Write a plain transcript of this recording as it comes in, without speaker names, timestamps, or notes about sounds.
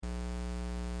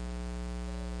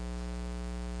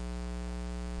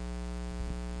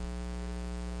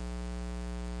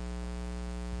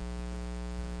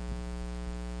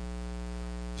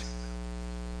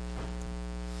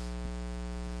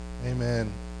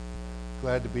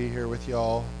Glad to be here with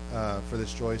y'all for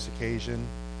this joyous occasion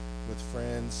with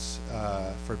friends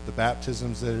for the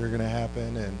baptisms that are going to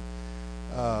happen. And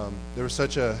there was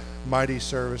such a mighty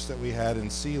service that we had in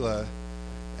Sela,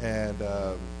 and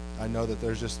I know that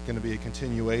there's just going to be a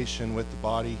continuation with the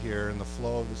body here and the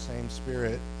flow of the same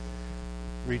Spirit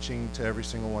reaching to every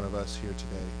single one of us here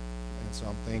today. And so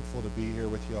I'm thankful to be here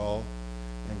with y'all,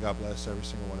 and God bless every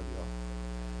single one of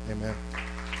y'all. Amen.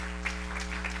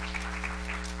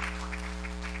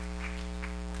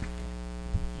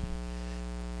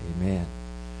 Amen.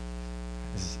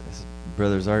 As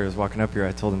Brother Zario was walking up here,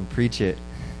 I told him to preach it.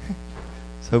 I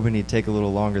was hoping he'd take a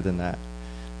little longer than that.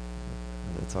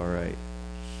 That's all right.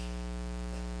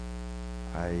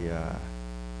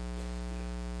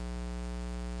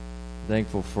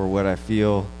 Thankful for what I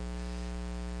feel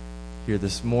here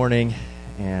this morning,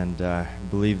 and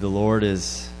believe the Lord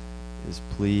is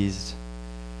pleased,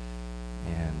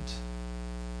 and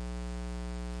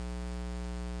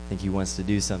I think He wants to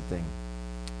do something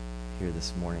here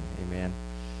this morning. Amen.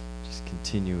 Just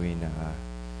continuing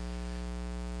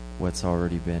what's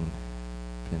already been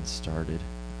started.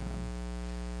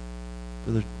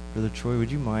 Brother Troy,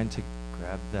 would you mind to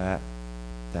grab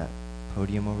that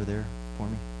podium over there for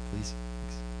me, please?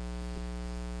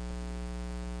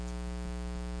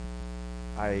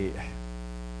 Thanks.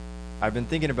 I've been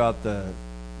thinking about the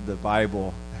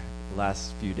Bible the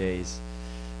last few days,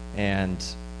 and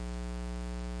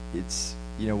it's,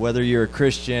 whether you're a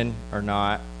Christian or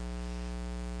not,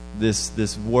 this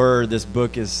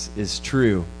book is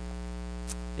true.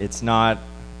 It's not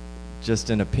just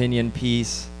an opinion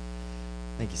piece.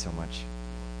 Thank you so much.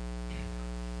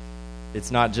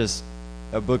 It's not just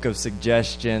a book of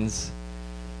suggestions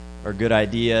or good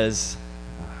ideas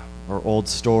or old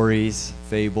stories,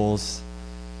 fables,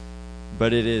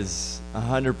 but it is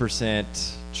 100%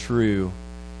 true.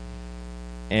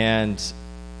 And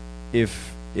if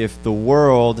the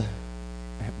world,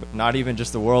 not even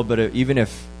just the world, but even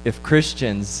if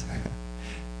Christians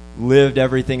lived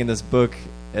everything in this book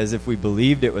as if we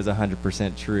believed it was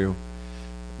 100% true,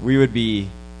 we would be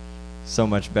so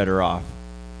much better off.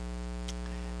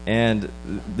 And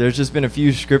there's just been a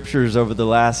few scriptures over the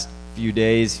last few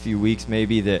days, few weeks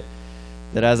maybe, that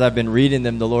as I've been reading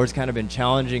them, the Lord's kind of been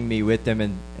challenging me with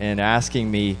them and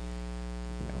asking me,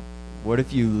 what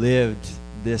if you lived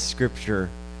this scripture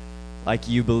like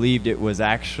you believed it was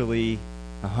actually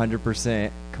 100%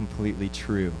 completely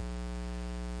true,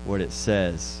 what it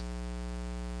says?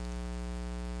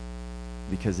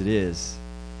 Because it is.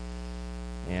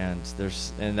 And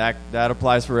that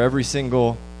applies for every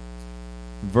single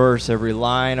verse, every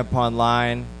line upon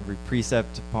line, every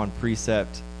precept upon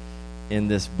precept in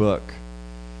this book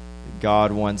that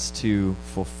God wants to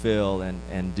fulfill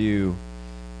and do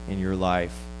in your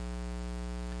life.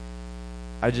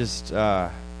 I just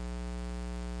feel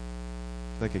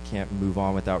like I can't move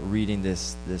on without reading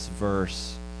this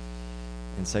verse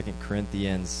in 2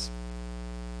 Corinthians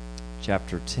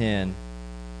chapter 10.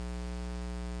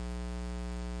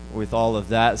 With all of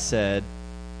that said,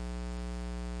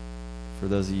 for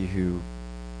those of you who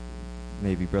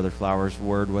maybe Brother Flower's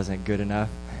word wasn't good enough,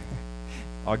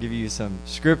 I'll give you some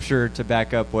scripture to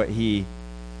back up what he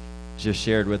just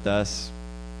shared with us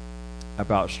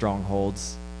about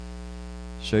strongholds.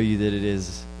 Show you that it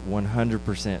is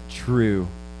 100% true.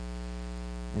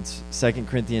 In 2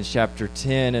 Corinthians chapter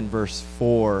 10 and verse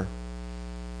 4,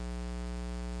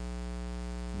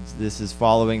 this is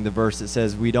following the verse that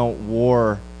says we don't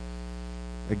war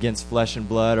against flesh and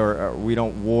blood, or we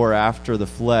don't war after the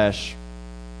flesh.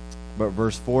 But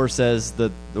verse 4 says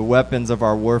that the weapons of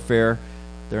our warfare,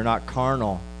 they're not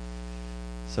carnal.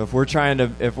 So if we're trying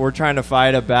to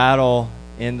fight a battle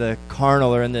in the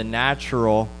carnal or in the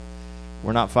natural,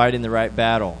 we're not fighting the right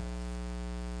battle.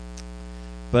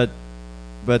 But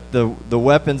the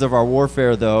weapons of our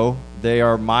warfare, though, they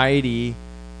are mighty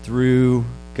through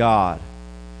God.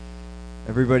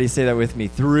 Everybody say that with me.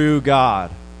 Through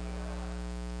God.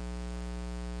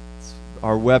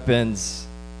 Our weapons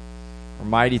are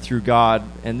mighty through God,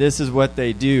 and this is what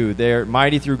they do. They're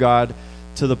mighty through God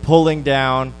to the pulling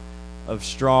down of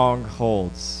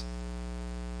strongholds.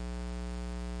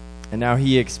 And now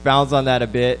he expounds on that a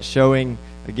bit, showing,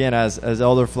 again, as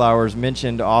Elder Flowers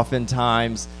mentioned,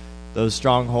 oftentimes those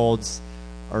strongholds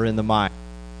are in the mind.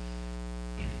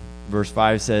 Verse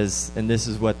 5 says, and this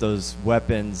is what those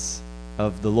weapons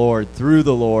of the Lord, through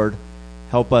the Lord,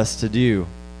 help us to do.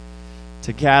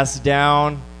 To cast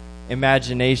down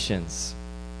imaginations.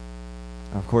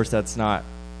 Of course, that's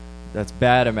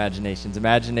bad imaginations.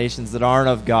 Imaginations that aren't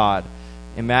of God.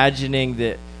 Imagining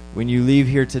that when you leave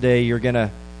here today, you're going to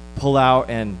pull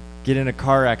out and get in a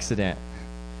car accident.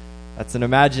 That's an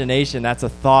imagination. That's a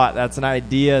thought. That's an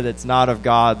idea that's not of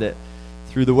God, that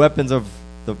through the weapons of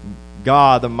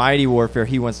God, the mighty warfare,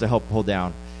 he wants to help pull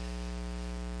down.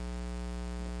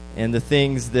 And the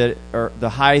things that are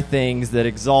the high things that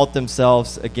exalt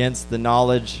themselves against the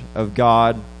knowledge of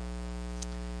God,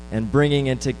 and bringing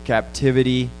into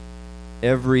captivity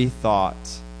every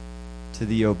thought to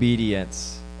the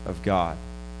obedience of God.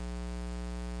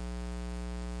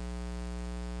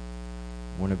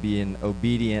 I want to be in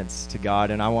obedience to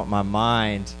God, and I want my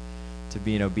mind to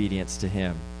be in obedience to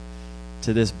him,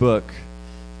 to this book,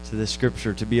 to this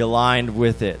scripture, to be aligned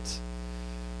with it.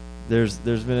 There's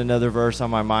been another verse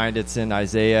on my mind. It's in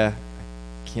Isaiah.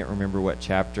 I can't remember what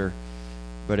chapter,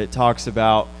 but it talks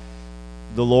about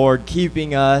the Lord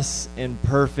keeping us in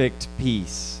perfect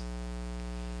peace.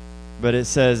 But it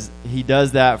says he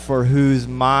does that for whose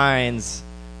minds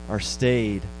are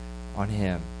stayed on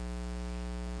him.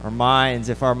 Our minds,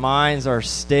 if our minds are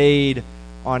stayed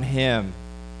on him,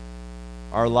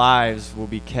 our lives will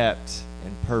be kept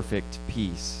in perfect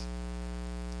peace.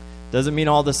 Doesn't mean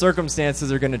all the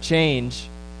circumstances are going to change.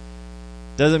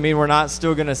 Doesn't mean we're not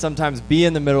still going to sometimes be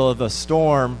in the middle of a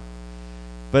storm.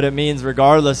 But it means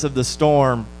regardless of the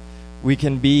storm, we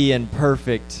can be in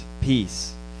perfect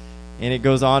peace. And it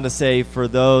goes on to say, for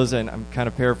those, and I'm kind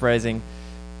of paraphrasing,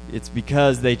 it's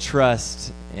because they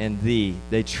trust in thee.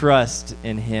 They trust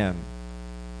in him.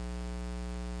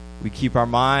 We keep our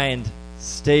mind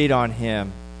stayed on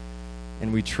him,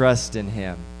 and we trust in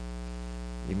him.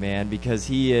 Amen. Because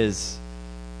he is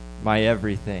my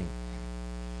everything.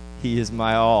 He is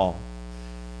my all.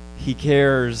 He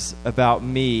cares about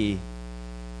me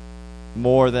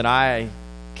more than I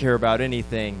care about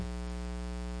anything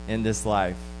in this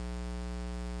life.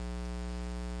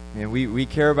 And we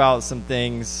care about some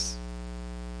things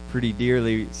pretty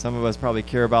dearly. Some of us probably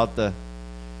care about the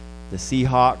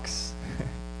Seahawks,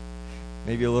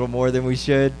 maybe a little more than we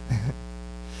should.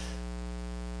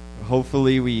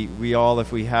 Hopefully we all,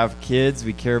 if we have kids,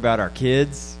 we care about our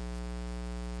kids.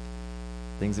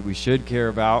 Things that we should care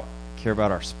about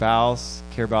our spouse,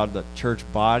 care about the church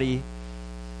body.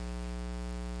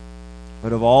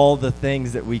 But of all the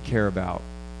things that we care about,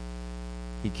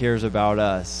 he cares about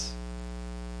us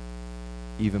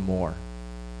even more.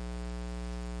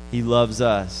 He loves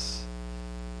us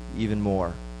even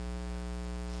more.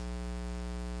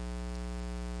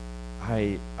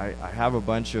 I have a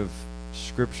bunch of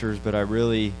scriptures, but I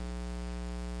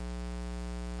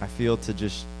feel to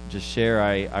just share.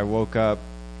 I woke up,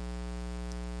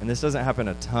 and this doesn't happen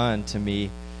a ton to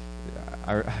me.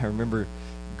 I remember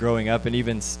growing up, and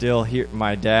even still,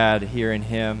 my dad, hearing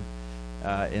him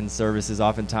in services,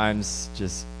 oftentimes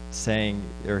just saying,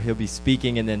 or he'll be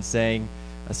speaking and then saying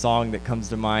a song that comes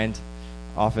to mind,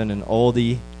 often an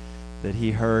oldie that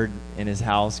he heard in his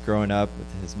house growing up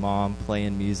with his mom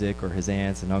playing music, or his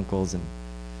aunts and uncles. And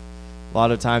a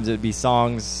lot of times it would be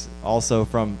songs also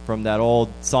from that old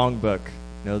songbook.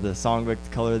 You know, the songbook,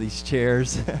 The Color of These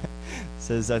Chairs. It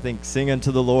says, I think, sing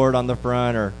unto the Lord on the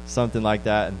front, or something like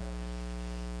that. And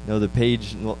know the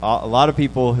page. A lot of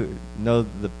people who know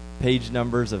the page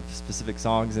numbers of specific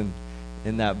songs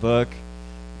in that book.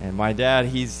 And my dad,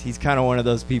 he's kind of one of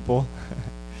those people.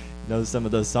 Knows some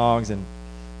of those songs. And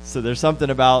so there's something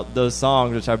about those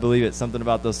songs, which I believe it's something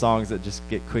about those songs that just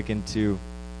get quick into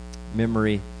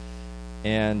memory.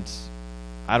 And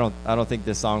I don't think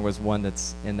this song was one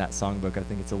that's in that songbook. I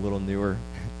think it's a little newer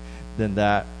than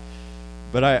that.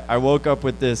 But I woke up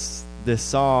with this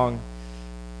song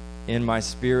in my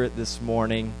spirit this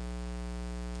morning,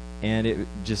 and it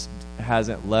just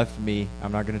hasn't left me.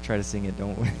 I'm not going to try to sing it.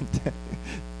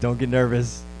 Don't get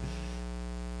nervous.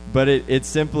 But it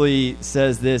simply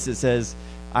says this. It says,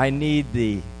 I need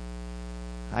thee.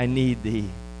 I need thee.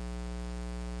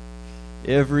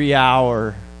 Every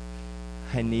hour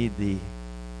I need thee.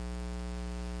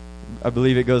 I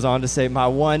believe it goes on to say, my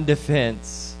one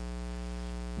defense,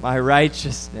 my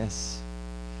righteousness.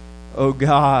 O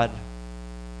God,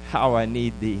 how I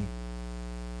need thee.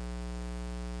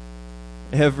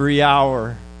 Every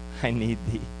hour I need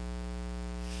thee.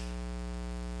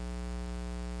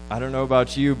 I don't know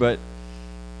about you, but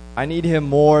I need him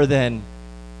more than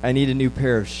I need a new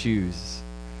pair of shoes.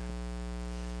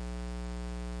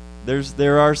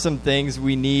 There are some things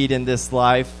we need in this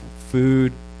life: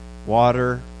 food,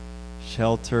 water,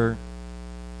 shelter.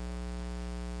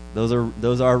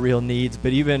 Those are real needs,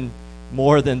 but even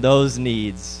more than those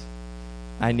needs,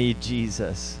 I need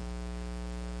Jesus.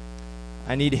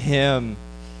 I need him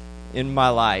in my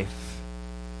life.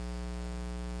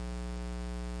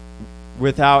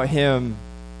 Without him,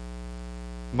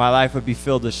 my life would be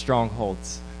filled with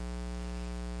strongholds.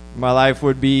 My life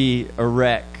would be a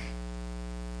wreck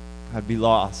I'd be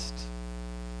lost.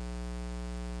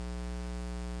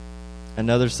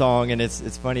 Another song, and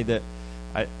it's funny that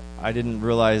I didn't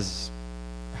realize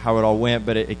how it all went,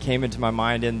 but it came into my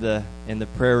mind in the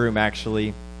prayer room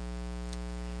actually,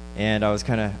 and I was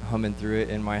kind of humming through it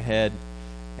in my head,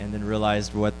 and then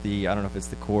realized what I don't know if it's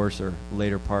the chorus or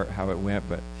later part how it went,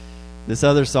 but this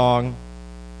other song,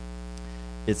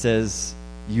 it says,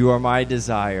 "You are my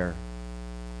desire."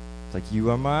 It's like,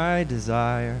 "You are my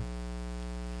desire.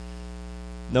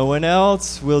 No one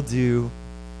else will do."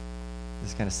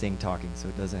 This is kind of sing talking, so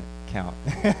it doesn't count.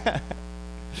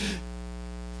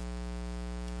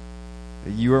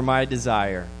 You are my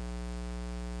desire.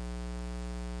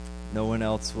 No one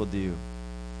else will do.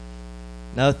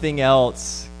 Nothing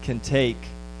else can take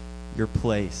your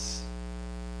place.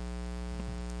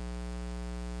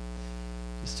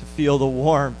 Just to feel the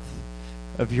warmth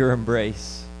of your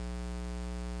embrace.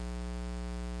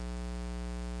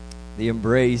 The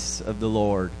embrace of the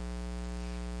Lord.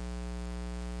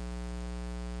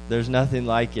 There's nothing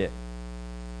like it.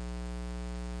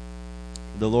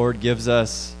 The Lord gives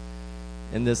us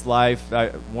in this life,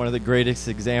 one of the greatest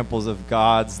examples of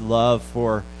God's love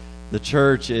for the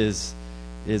church is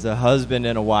a husband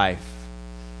and a wife.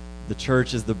 The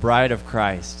church is the bride of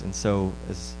Christ, and so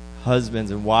as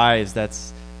husbands and wives,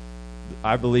 that's,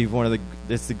 I believe,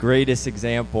 it's the greatest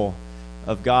example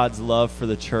of God's love for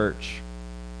the church.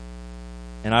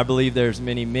 And I believe there's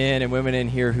many men and women in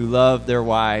here who love their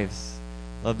wives,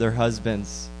 love their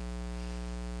husbands.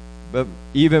 But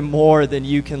even more than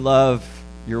you can love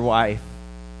your wife,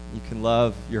 you can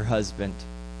love your husband.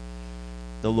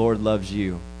 The Lord loves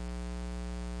you.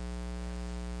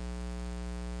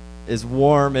 As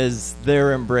warm as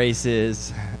their embrace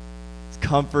is, as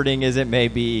comforting as it may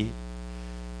be,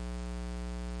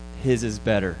 His is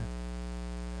better.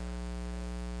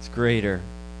 It's greater.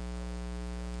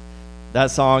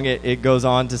 That song, it goes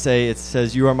on to say, it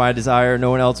says, "You are my desire, no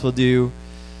one else will do."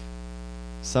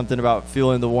 Something about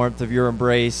feeling the warmth of your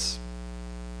embrace.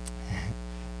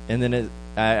 And then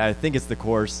I think it's the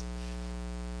chorus.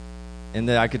 And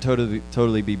then I could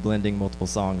totally be blending multiple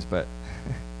songs, but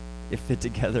it fit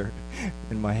together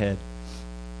in my head.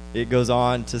 It goes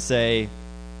on to say,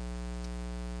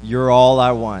 "You're all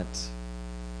I want."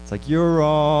 It's like, "You're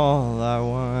all I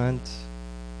want."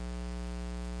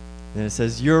 Then it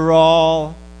says, "You're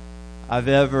all I've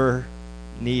ever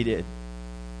needed."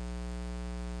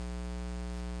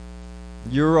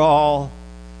 You're all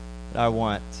that I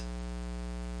want.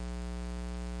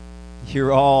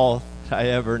 You're all that I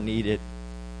ever needed.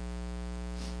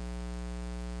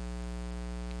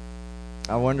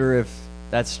 I wonder if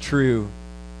that's true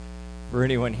for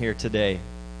anyone here today.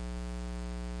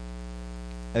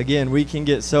 Again, we can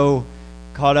get so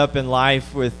caught up in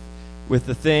life with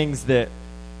the things that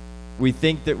we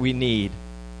think that we need.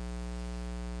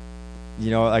 You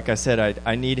know, like I said,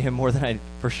 I need Him more than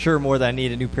I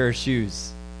need a new pair of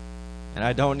shoes. And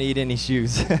I don't need any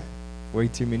shoes. Way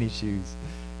too many shoes.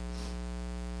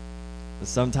 But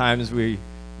sometimes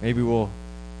we'll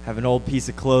have an old piece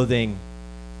of clothing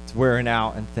that's wearing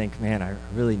out and think, man, I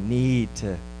really need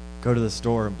to go to the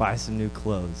store and buy some new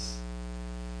clothes.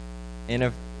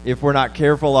 And if we're not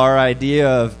careful, our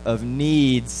idea of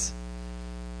needs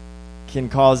can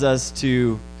cause us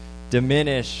to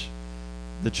diminish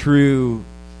the true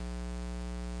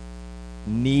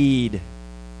need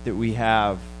that we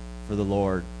have for the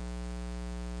Lord.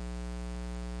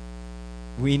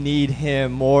 We need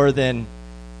Him more than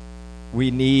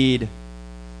we need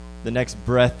the next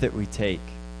breath that we take.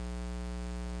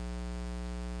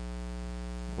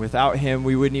 Without Him,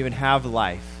 we wouldn't even have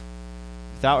life.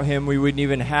 Without Him, we wouldn't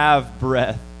even have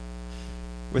breath.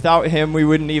 Without Him, we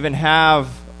wouldn't even have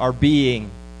our being.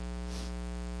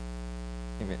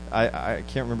 I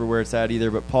can't remember where it's at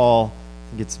either, but Paul, I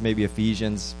think it's maybe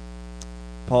Ephesians,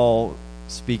 Paul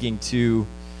speaking to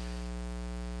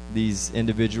these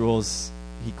individuals,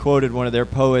 he quoted one of their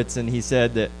poets, and he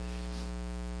said that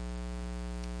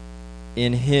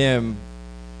in Him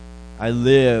I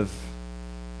live,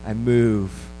 I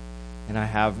move, and I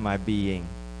have my being.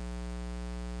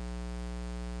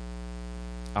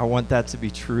 I want that to be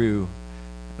true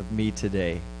of me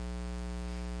today.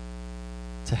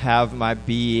 To have my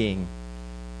being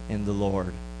in the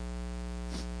Lord.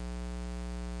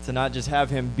 To not just have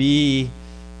Him be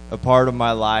a part of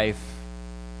my life,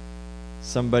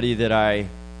 somebody that I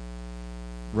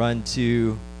run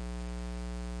to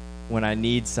when I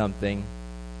need something,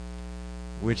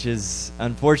 which is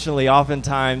unfortunately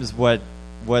oftentimes what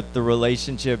the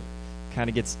relationship kind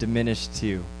of gets diminished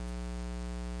to.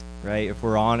 Right? If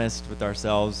we're honest with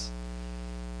ourselves,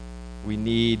 we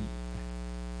need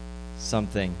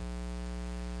something.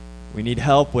 we need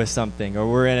help with something, or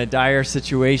we're in a dire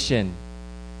situation.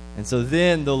 And so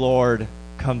then the Lord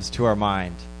comes to our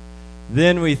mind.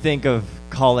 Then we think of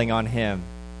calling on Him.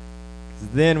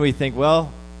 Then we think,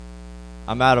 well,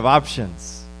 I'm out of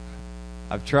options.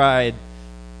 I've tried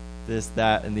this,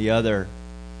 that, and the other.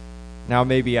 Now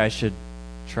maybe I should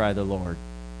try the Lord.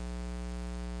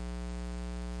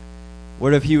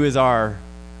 What if He was our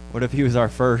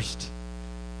first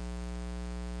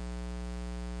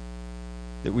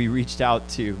that we reached out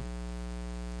to?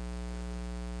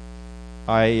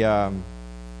 As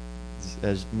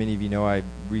many of you know, I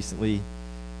recently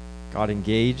got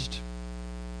engaged,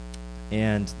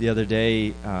 and the other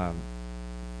day,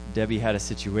 Debbie had a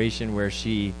situation where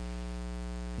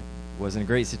wasn't a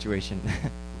great situation,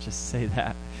 just say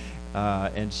that,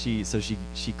 and she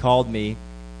called me,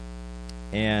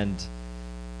 and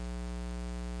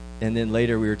then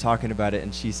later we were talking about it,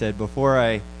 and she said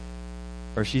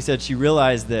she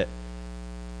realized that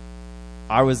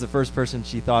I was the first person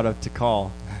she thought of to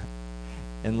call.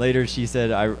 And later she said,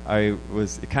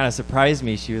 it kind of surprised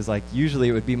me. She was like, usually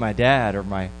it would be my dad or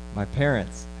my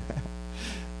parents.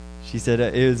 She said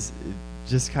it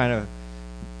just kind of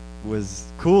was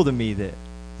cool to me that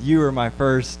you were my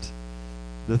first,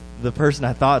 the person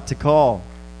I thought to call.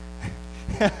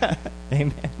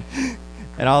 Amen.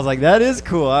 And I was like, that is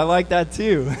cool. I like that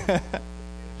too.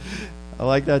 I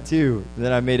like that too. And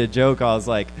then I made a joke. I was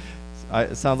like,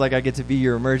 it sounds like I get to be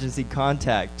your emergency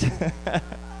contact.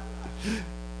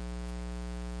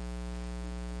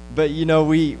 But,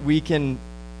 we can,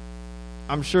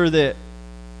 I'm sure that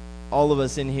all of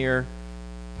us in here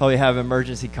probably have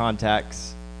emergency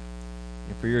contacts.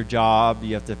 For your job,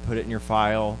 you have to put it in your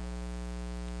file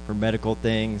for medical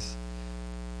things.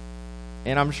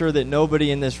 And I'm sure that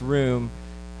nobody in this room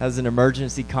has an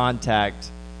emergency contact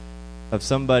of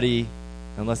somebody,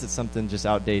 unless it's something just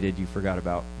outdated you forgot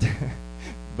about.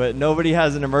 But nobody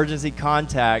has an emergency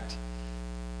contact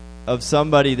of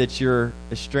somebody that you're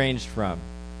estranged from,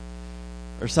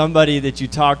 or somebody that you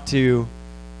talk to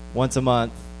once a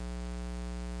month,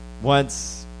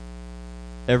 once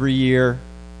every year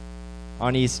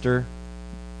on Easter,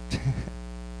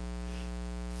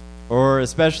 or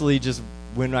especially just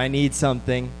when I need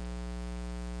something.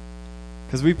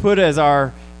 Because we put as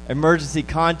our emergency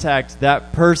contact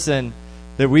that person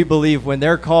that we believe when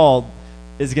they're called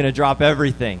is going to drop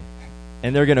everything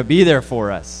and they're going to be there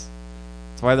for us.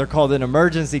 That's why they're called an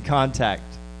emergency contact.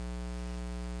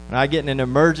 When I get in an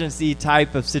emergency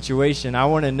type of situation, I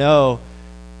want to know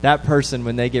that person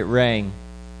when they get rang,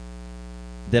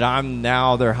 that I'm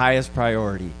now their highest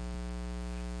priority.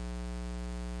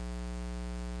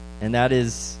 And that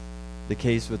is the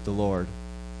case with the Lord.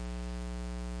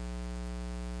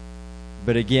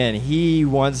 But again, He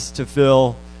wants to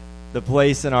fill the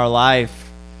place in our life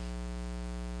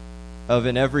of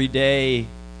an everyday,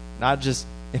 not just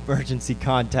emergency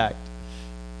contact,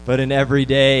 but an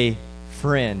everyday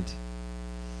friend,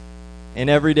 an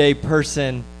everyday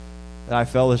person that I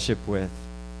fellowship with.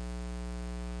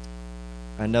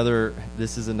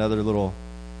 This is another little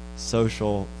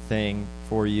social thing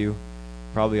for you.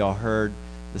 Probably all heard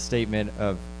the statement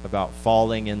about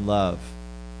falling in love.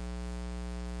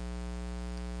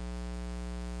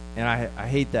 And I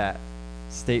hate that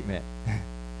statement.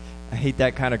 I hate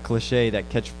that kind of cliche, that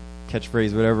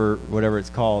catchphrase, whatever it's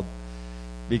called.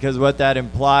 Because what that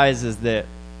implies is that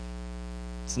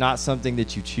it's not something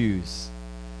that you choose.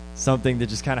 Something that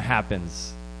just kind of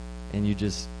happens. And you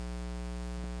just,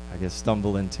 I guess,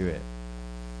 stumble into it.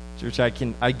 Which I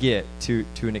get to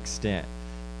an extent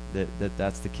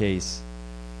that's the case.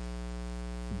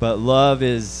 But love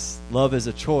is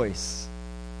a choice.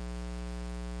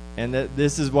 And that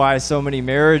this is why so many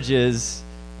marriages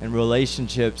and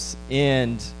relationships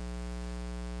end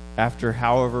after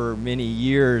however many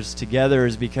years together,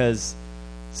 is because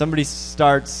somebody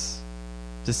starts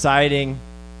deciding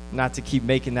not to keep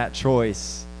making that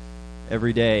choice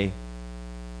every day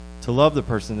to love the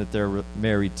person that they're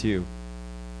married to.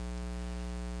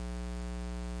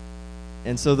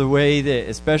 And so the way that,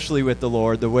 especially with the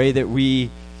Lord, the way that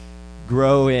we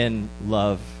grow in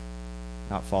love,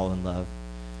 not fall in love,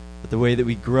 but the way that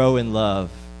we grow in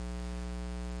love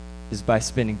is by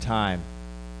spending time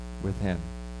with Him.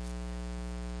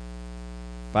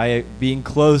 By being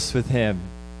close with Him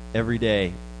every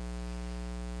day.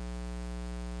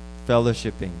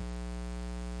 Fellowshipping.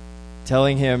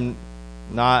 Telling Him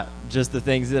not just the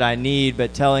things that I need,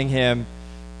 but telling Him,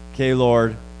 okay,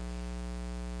 Lord,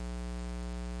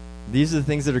 these are the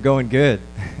things that are going good.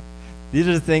 These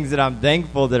are the things that I'm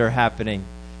thankful that are happening.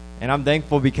 And I'm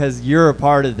thankful because You're a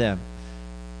part of them.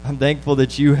 I'm thankful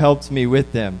that You helped me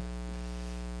with them.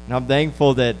 And I'm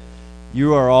thankful that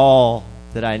You are all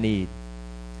that I need.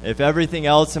 If everything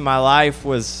else in my life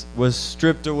was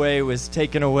stripped away, was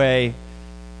taken away,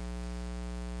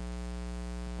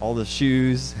 all the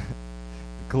shoes,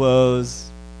 the clothes,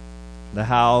 the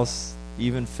house,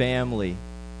 even family.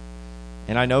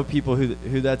 And I know people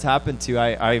who that's happened to.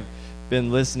 I've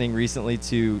been listening recently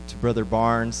to Brother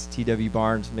Barnes, T.W.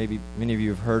 Barnes, maybe many of you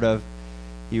have heard of.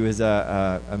 He was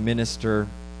a minister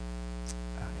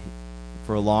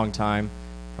for a long time.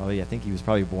 I think he was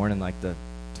probably born in like the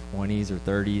 20s or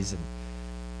 30s.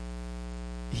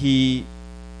 And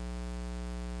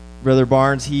Brother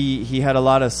Barnes, he had a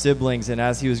lot of siblings, and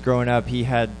as he was growing up, he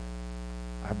had,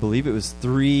 I believe it was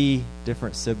 3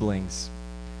 different siblings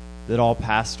that all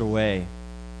passed away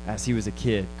as he was a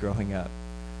kid growing up.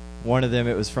 One of them,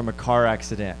 it was from a car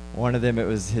accident. One of them, it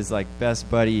was his like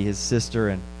best buddy, his sister,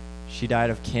 and she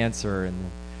died of cancer. And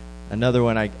another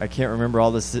one, I can't remember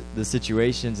all the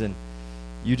situations. And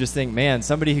you just think, man,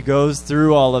 somebody who goes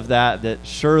through all of that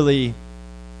surely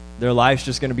their life's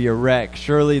just going to be a wreck.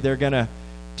 Surely they're going to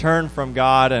turn from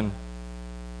God and,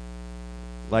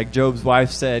 like Job's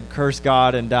wife said, curse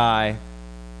God and die.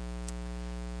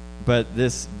 But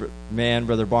this man,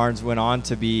 Brother Barnes, went on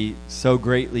to be so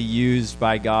greatly used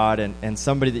by God, and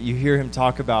somebody that you hear him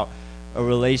talk about a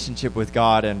relationship with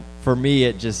God. And for me,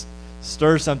 it just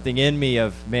stirs something in me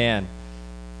of, man,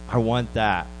 I want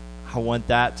that. I want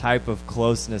that type of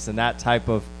closeness and that type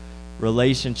of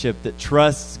relationship that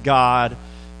trusts God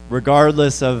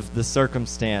regardless of the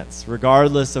circumstance,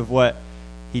 regardless of what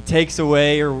he takes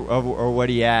away or what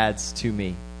he adds to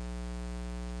me.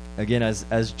 Again,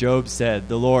 as Job said,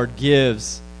 the Lord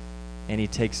gives and he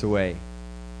takes away.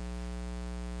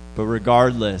 But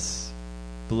regardless,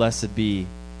 blessed be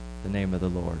the name of the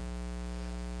Lord.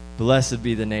 Blessed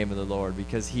be the name of the Lord,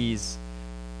 because he's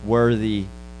worthy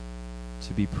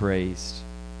to be praised.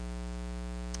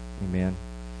 Amen.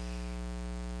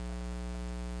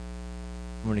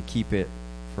 I'm going to keep it,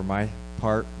 for my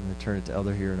part, I'm going to turn it to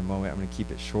Elder here in a moment. I'm going to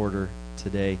keep it shorter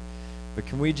today. But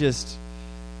can we just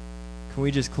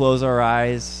close our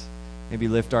eyes, maybe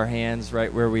lift our hands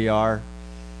right where we are,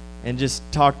 and just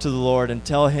talk to the Lord and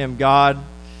tell him, God,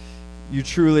 you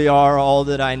truly are all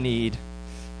that I need.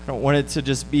 I don't want it to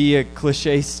just be a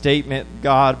cliche statement,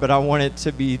 God, but I want it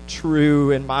to be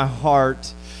true in my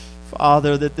heart,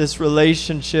 Father, that this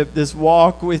relationship, this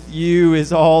walk with you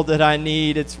is all that I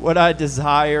need. It's what I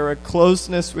desire, a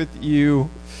closeness with you,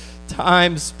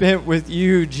 time spent with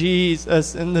you,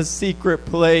 Jesus, in the secret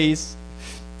place,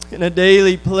 in a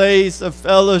daily place of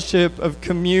fellowship, of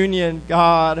communion,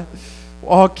 God,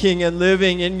 walking and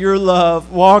living in your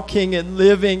love, walking and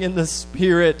living in the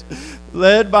Spirit,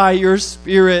 led by your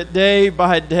Spirit day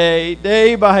by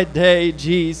day,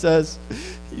 Jesus.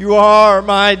 You are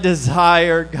my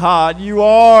desire, God. You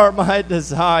are my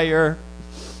desire.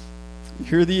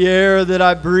 You're the air that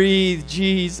I breathe,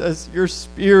 Jesus. Your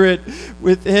Spirit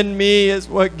within me is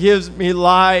what gives me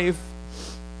life.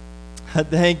 I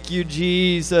thank you,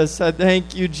 Jesus. I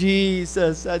thank you,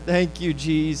 Jesus. I thank you,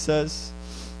 Jesus.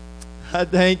 I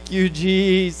thank you,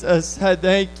 Jesus. I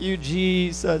thank you,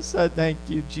 Jesus. I thank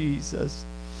you, Jesus.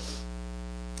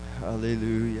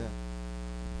 Hallelujah.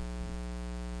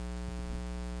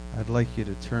 I'd like you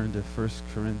to turn to 1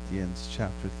 Corinthians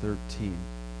chapter 13.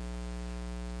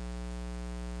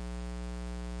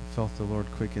 I felt the Lord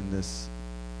quicken this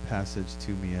passage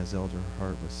to me as Elder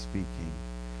Hart was speaking.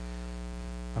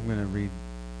 I'm going to read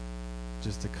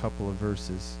just a couple of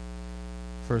verses.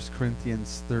 1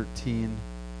 Corinthians 13,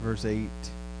 verse 8.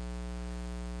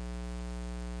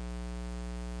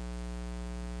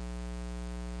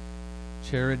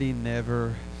 Charity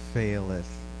never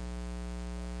faileth.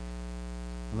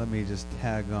 Let me just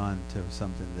tag on to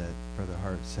something that Brother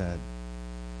Hart said.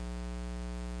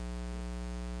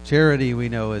 Charity, we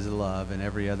know, is love. In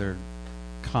every other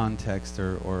context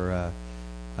or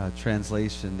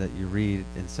translation that you read,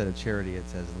 instead of charity, it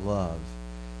says love.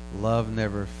 Love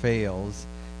never fails.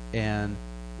 And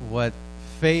what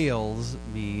fails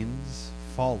means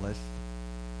falleth.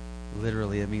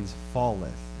 Literally, it means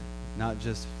falleth. Not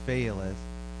just faileth,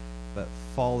 but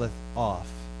falleth off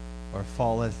or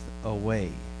falleth away.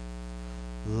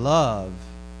 Love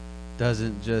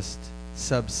doesn't just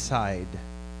subside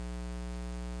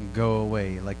and go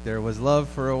away. Like there was love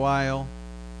for a while,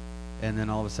 and then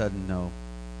all of a sudden, no.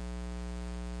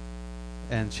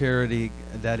 And charity,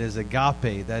 that is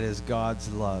agape, that is God's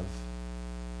love.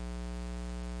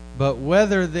 But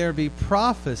whether there be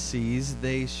prophecies,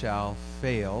 they shall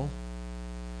fail.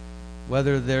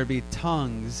 Whether there be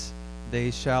tongues,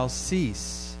 they shall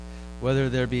cease. Whether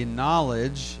there be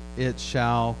knowledge, it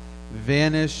shall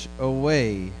vanish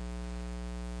away.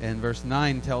 And verse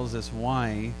 9 tells us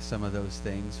why some of those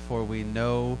things. For we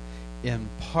know in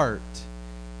part,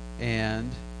 and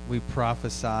we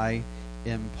prophesy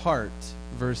in part.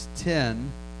 Verse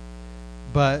 10,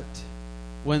 but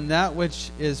when that which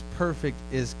is perfect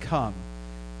is come,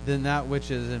 then that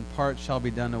which is in part shall be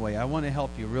done away. I want to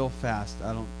help you real fast.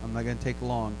 I'm not going to take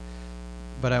long,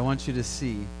 but I want you to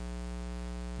see.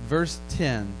 Verse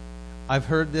 10, I've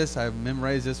heard this, I've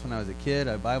memorized this when I was a kid,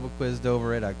 I Bible quizzed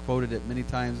over it, I quoted it many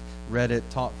times, read it,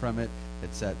 taught from it.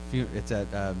 It's at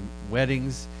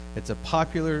weddings. It's a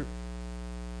popular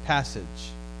passage.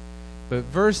 But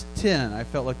verse 10, I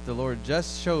felt like the Lord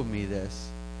just showed me this.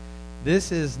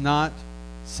 This is not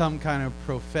some kind of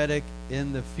prophetic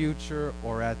in the future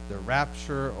or at the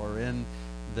rapture or in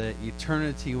the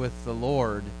eternity with the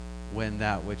Lord when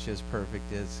that which is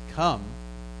perfect is come.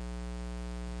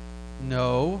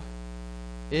 No,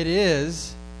 it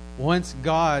is once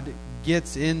God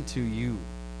gets into you,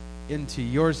 into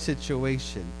your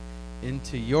situation,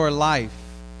 into your life.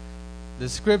 The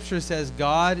scripture says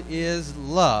God is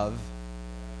love.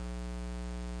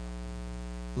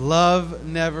 Love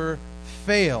never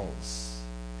fails.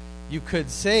 You could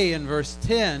say in verse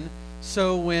 10,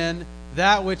 so when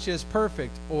that which is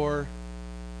perfect, or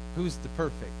who's the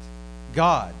perfect?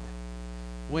 God.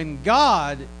 When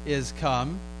God is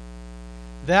come,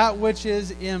 that which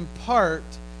is in part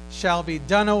shall be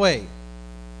done away.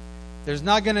 There's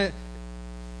not going to...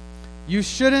 You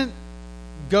shouldn't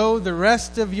go the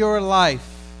rest of your life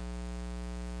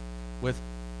with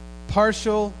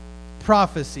partial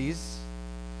prophecies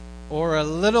or a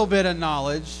little bit of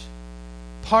knowledge,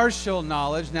 partial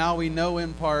knowledge. Now we know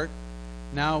in part.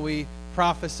 Now we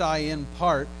prophesy in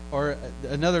part. Or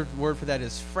another word for that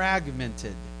is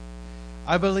fragmented.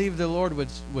 I believe the Lord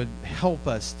would help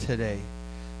us today.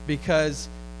 Because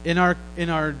in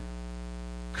our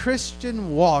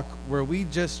Christian walk, where we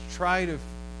just try to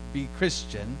be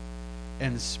Christian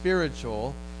and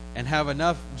spiritual and have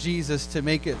enough Jesus to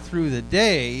make it through the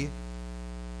day,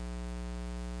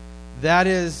 that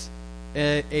is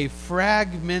a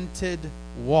fragmented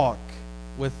walk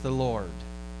with the Lord.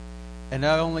 And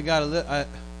I only got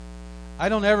I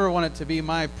don't ever want it to be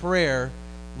my prayer,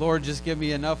 Lord, just give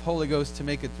me enough Holy Ghost to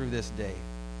make it through this day.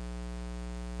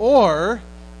 Or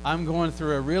I'm going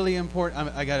through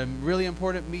I got a really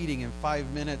important meeting in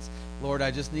 5 minutes. Lord,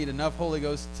 I just need enough Holy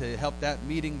Ghost to help that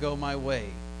meeting go my way.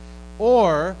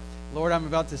 Or, Lord, I'm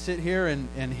about to sit here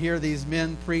and hear these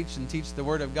men preach and teach the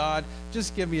Word of God.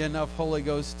 Just give me enough Holy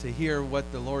Ghost to hear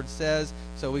what the Lord says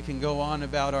so we can go on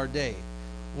about our day.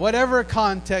 Whatever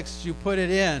context you put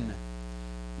it in,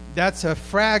 that's a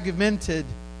fragmented,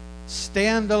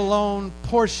 standalone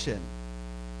portion.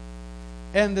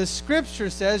 And the scripture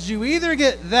says you either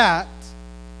get that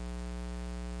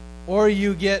or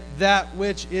you get that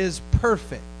which is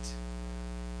perfect.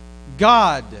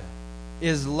 God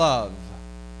is love.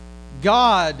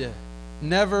 God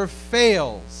never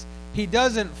fails. He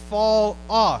doesn't fall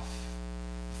off,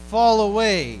 fall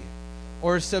away,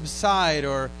 or subside,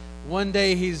 or one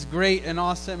day he's great and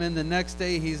awesome and the next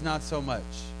day he's not so much.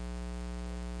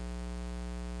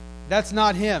 That's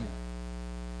not him.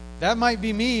 That might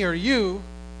be me or you.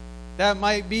 That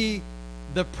might be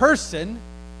the person.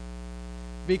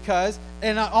 Because,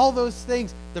 and all those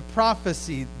things, the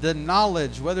prophecy, the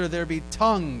knowledge, whether there be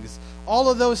tongues,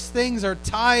 all of those things are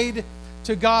tied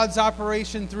to God's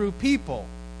operation through people.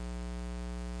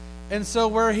 And so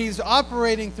where he's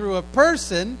operating through a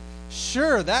person,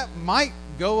 sure, that might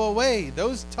go away.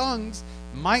 Those tongues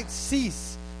might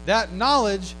cease. That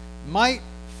knowledge might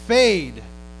fade.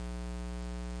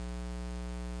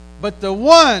 But the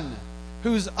one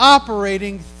who's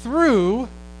operating through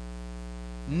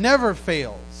never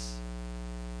fails,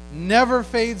 never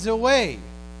fades away.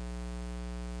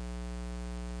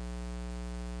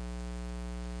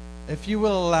 If you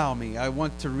will allow me, I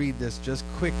want to read this just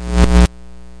quickly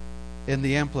in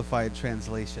the Amplified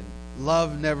Translation.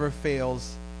 Love never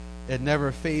fails, it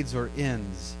never fades or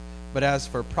ends. But as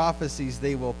for prophecies,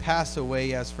 they will pass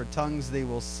away. As for tongues, they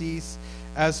will cease.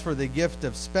 As for the gift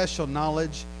of special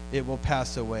knowledge, it will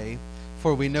pass away.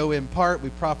 For we know in part,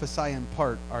 we prophesy in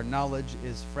part. Our knowledge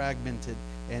is fragmented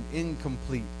and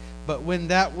incomplete. But when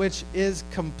that which is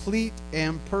complete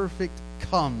and perfect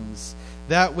comes,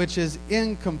 that which is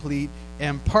incomplete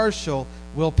and partial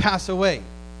will pass away.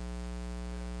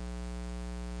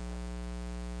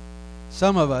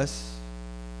 Some of us,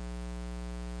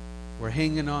 we're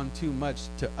hanging on too much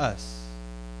to us.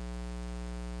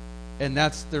 And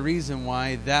that's the reason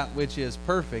why that which is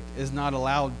perfect is not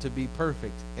allowed to be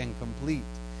perfect and complete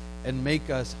and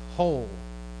make us whole.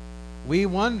 We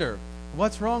wonder,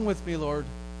 what's wrong with me, Lord?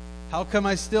 How come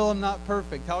I still am not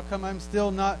perfect? How come I'm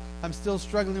still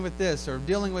struggling with this or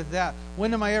dealing with that?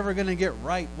 When am I ever going to get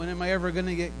right? When am I ever going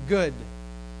to get good?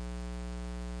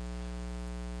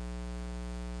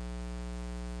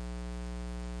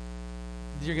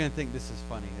 You're going to think this is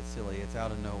funny. It's silly. It's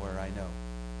out of nowhere, I know.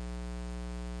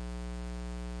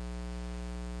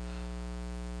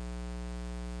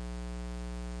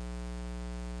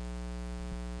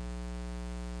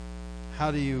 How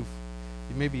do you,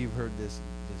 maybe you've heard this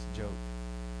joke.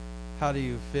 How do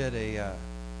you fit a,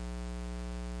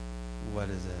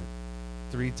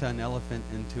 3-ton elephant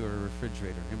into a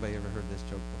refrigerator? Anybody ever heard this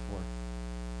joke before?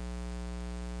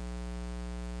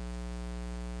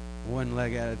 One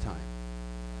leg at a time.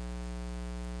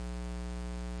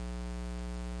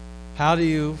 How do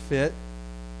you fit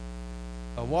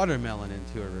a watermelon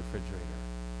into a refrigerator?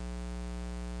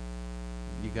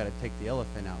 You got to take the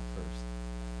elephant out first.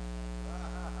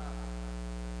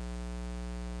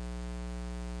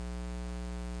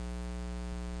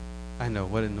 I know,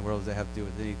 what in the world does that have to do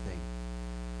with anything?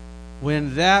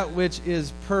 When that which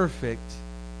is perfect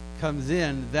comes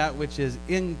in, that which is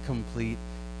incomplete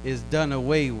is done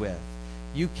away with.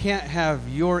 You can't have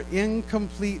your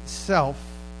incomplete self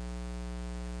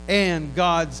and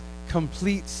God's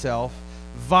complete self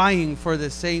vying for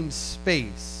the same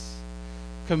space,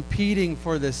 competing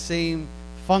for the same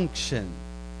function.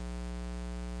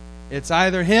 It's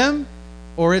either him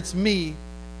or it's me.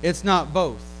 It's not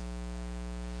both.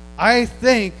 I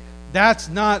think that's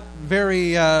not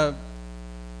very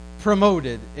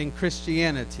promoted in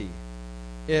Christianity.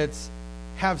 It's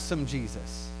have some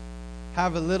Jesus.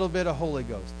 Have a little bit of Holy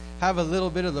Ghost. Have a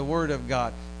little bit of the Word of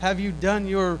God. Have you done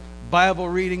your Bible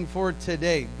reading for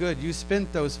today? Good. You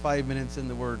spent those 5 minutes in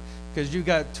the Word because you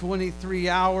got 23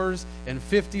 hours and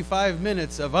 55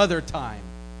 minutes of other time.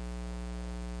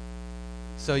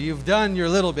 So you've done your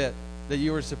little bit that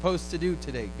you were supposed to do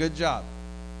today. Good job.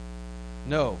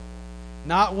 No.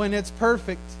 Not when it's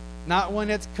perfect. Not when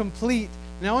it's complete.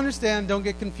 Now understand, don't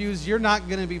get confused. You're not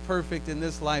going to be perfect in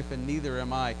this life, and neither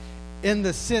am I, in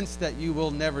the sense that you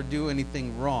will never do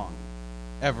anything wrong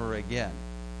ever again.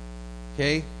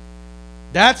 Okay?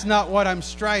 That's not what I'm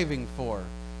striving for.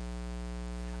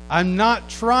 I'm not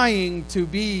trying to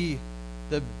be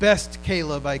the best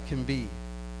Caleb I can be,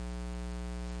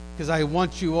 because I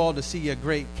want you all to see a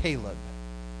great Caleb.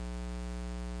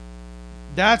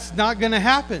 That's not going to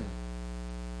happen.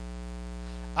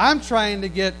 I'm trying to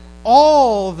get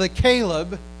all the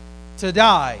Caleb to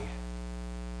die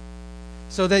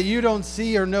so that you don't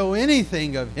see or know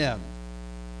anything of him.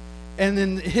 And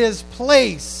in his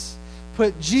place,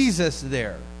 put Jesus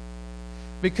there.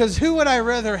 Because who would I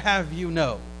rather have you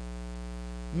know?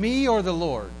 Me or the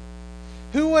Lord?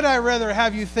 Who would I rather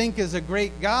have you think is a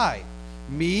great guy?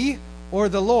 Me or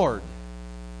the Lord?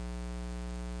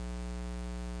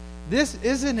 This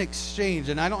is an exchange,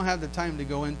 and I don't have the time to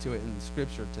go into it in the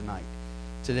Scripture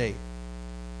today.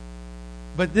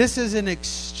 But this is an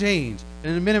exchange.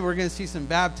 And in a minute we're going to see some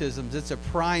baptisms. It's a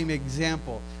prime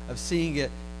example of seeing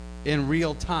it in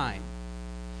real time.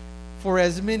 For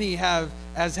as many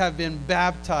as have been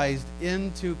baptized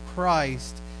into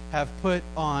Christ have put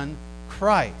on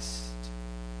Christ.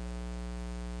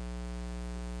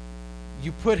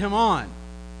 You put him on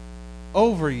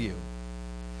over you.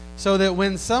 So that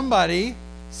when somebody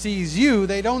sees you,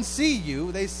 they don't see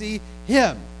you, they see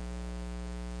him.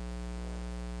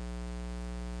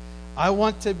 I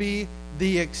want to be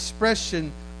the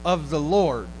expression of the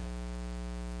Lord.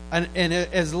 And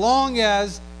as long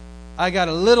as I got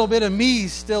a little bit of me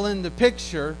still in the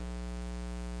picture,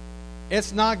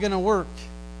 it's not going to work.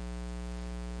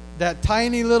 That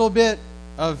tiny little bit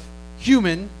of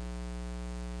human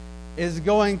is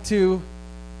going to,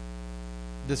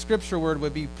 the scripture word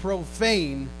would be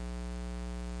profane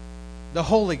the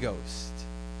Holy Ghost.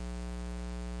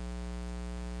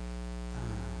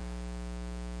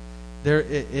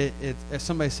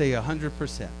 Somebody say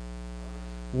 100%.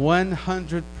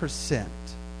 100%.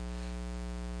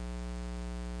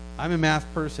 I'm a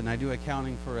math person. I do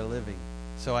accounting for a living,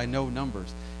 so I know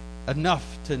numbers enough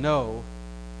to know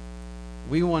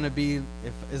we want to be,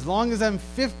 as long as I'm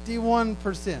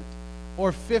 51%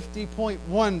 or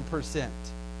 50.1%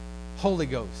 Holy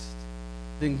Ghost,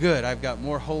 then good. I've got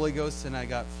more Holy Ghost than I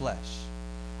got flesh.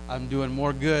 I'm doing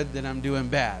more good than I'm doing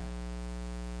bad.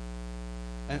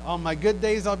 And on my good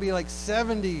days, I'll be like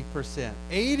 70%,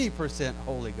 80%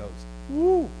 Holy Ghost.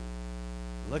 Woo!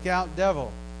 Look out,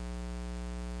 devil.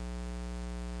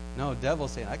 No,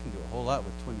 devil's saying I can do a whole lot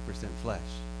with 20% flesh.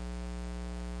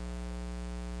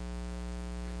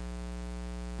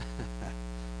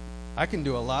 I can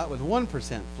do a lot with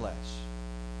 1% flesh.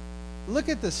 Look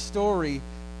at the story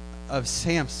of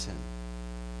Samson.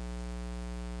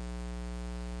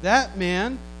 That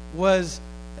man was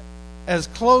as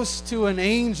close to an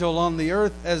angel on the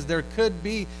earth as there could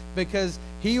be, because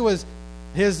his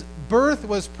birth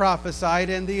was prophesied,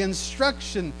 and the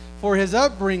instruction for his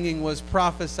upbringing was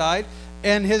prophesied,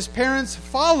 and his parents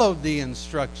followed the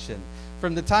instruction.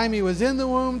 From the time he was in the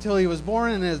womb till he was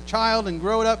born and as a child and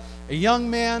growing up, a young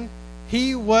man,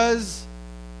 he was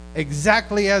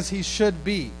exactly as he should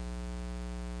be.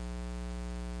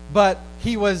 But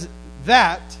he was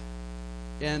that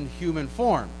in human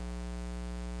form.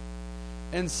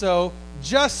 And so,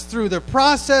 just through the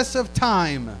process of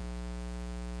time,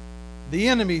 the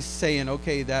enemy's saying,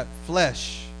 okay, that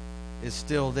flesh is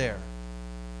still there.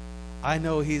 I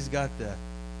know he's got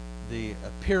the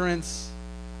appearance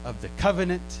of the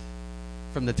covenant.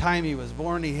 From the time he was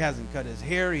born, he hasn't cut his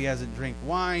hair, he hasn't drank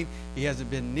wine, he hasn't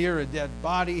been near a dead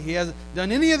body, he hasn't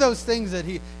done any of those things that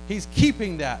he's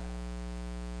keeping that.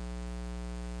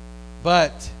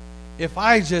 But if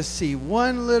I just see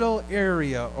one little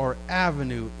area or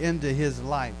avenue into his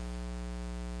life,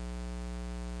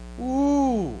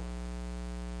 ooh,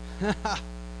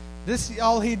 this,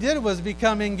 all he did was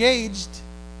become engaged.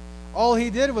 All he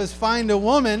did was find a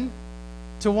woman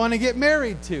to want to get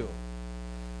married to.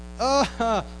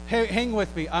 Hey, hang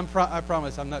with me. I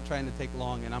promise I'm not trying to take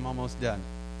long, and I'm almost done.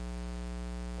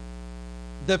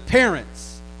 The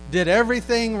parents did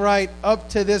everything right up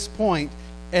to this point,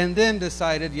 and then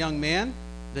decided, young man,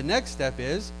 the next step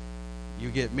is you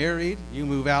get married, you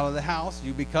move out of the house,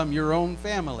 you become your own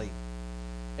family.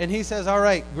 And he says, all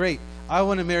right, great, I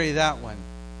want to marry that one.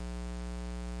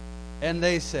 And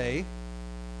they say,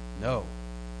 no.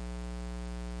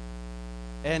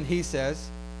 And he says,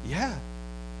 yeah.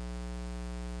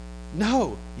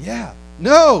 No, yeah,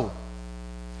 no.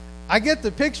 I get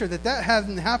the picture that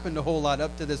hasn't happened a whole lot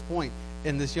up to this point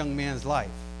in this young man's life.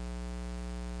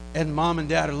 And mom and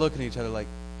dad are looking at each other like,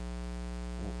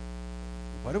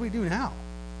 what do we do now?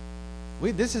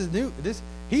 This is new.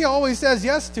 He always says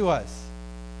yes to us.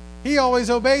 He always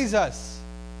obeys us.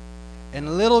 And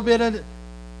a little bit of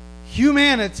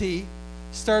humanity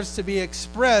starts to be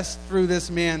expressed through this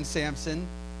man, Samson.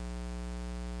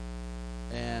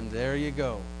 And there you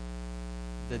go.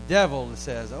 The devil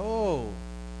says, oh,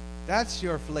 that's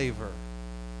your flavor.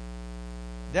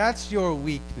 That's your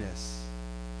weakness.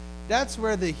 That's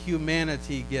where the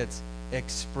humanity gets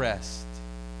expressed.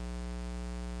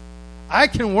 I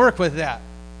can work with that.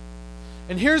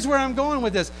 And here's where I'm going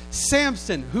with this.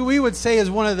 Samson, who we would say is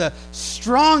one of the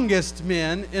strongest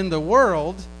men in the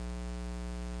world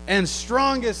and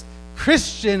strongest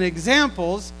Christian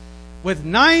examples, with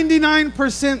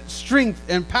 99% strength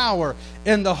and power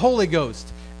in the Holy Ghost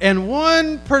and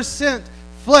 1%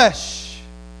 flesh,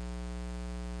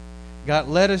 got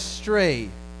led astray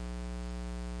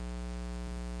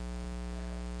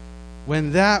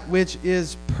when that which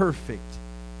is perfect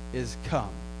is come.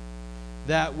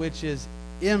 That which is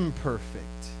imperfect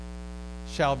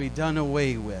shall be done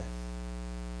away with.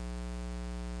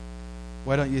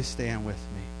 Why don't you stand with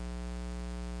me?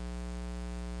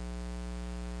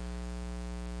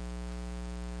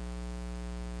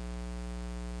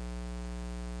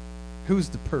 Who's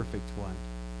the perfect one?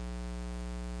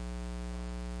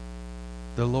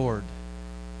 The Lord.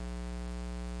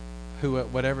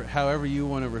 However you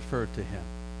want to refer to him.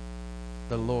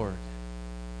 The Lord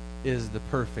is the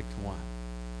perfect one.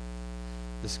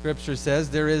 The scripture says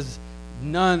there is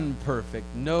none perfect,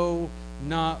 no,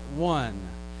 not one.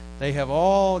 They have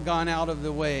all gone out of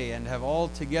the way and have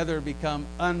altogether become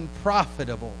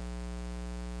unprofitable.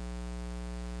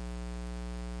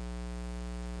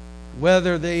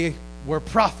 Whether they were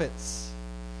prophets,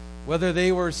 whether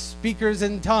they were speakers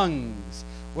in tongues,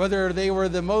 whether they were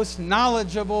the most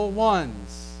knowledgeable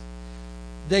ones,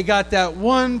 they got that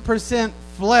 1%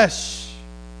 flesh,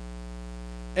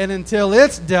 and until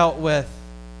it's dealt with,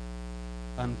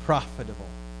 unprofitable.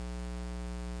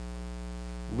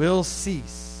 Will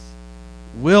cease,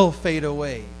 will fade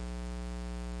away.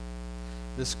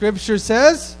 The scripture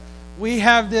says we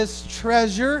have this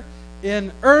treasure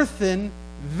in earthen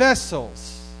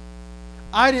vessels.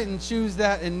 I didn't choose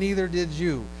that, and neither did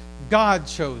you. God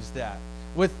chose that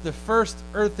with the first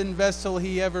earthen vessel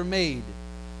he ever made.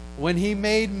 When he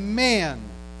made man,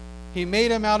 he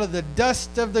made him out of the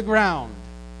dust of the ground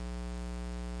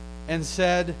and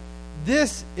said,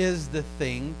 this is the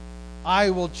thing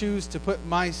I will choose to put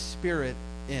my spirit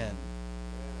in.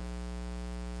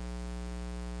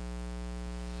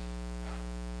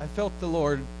 I felt the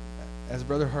Lord, as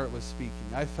Brother Hart was speaking,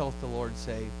 I felt the Lord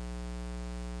say,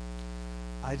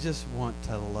 I just want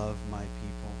to love my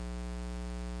people.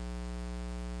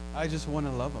 I just want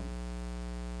to love them.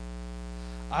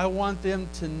 I want them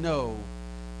to know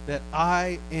that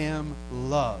I am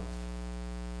love.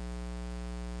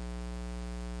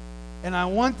 And I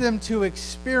want them to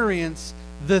experience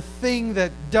the thing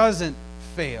that doesn't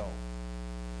fail.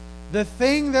 The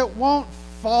thing that won't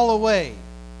fall away.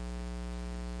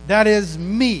 That is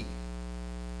me.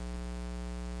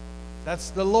 That's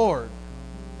the Lord.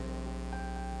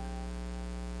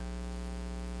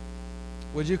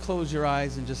 Would you close your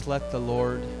eyes and just let the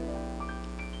Lord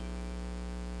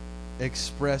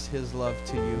express His love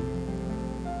to you?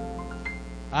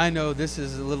 I know this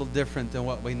is a little different than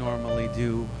what we normally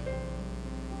do.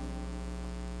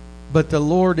 But the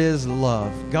Lord is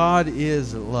love. God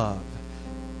is love.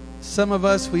 Some of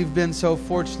us, we've been so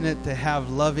fortunate to have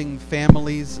loving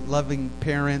families, loving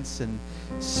parents and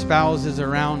spouses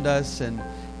around us. And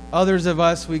others of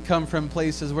us, we come from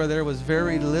places where there was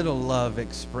very little love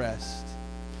expressed.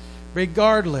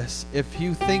 Regardless, if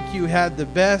you think you had the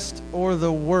best or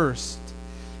the worst,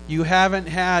 you haven't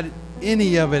had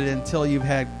any of it until you've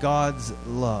had God's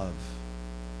love.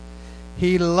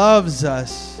 He loves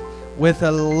us with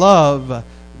a love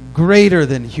greater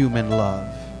than human love.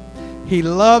 He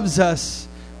loves us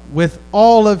with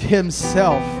all of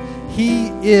Himself. He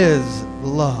is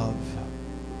love.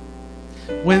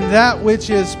 When that which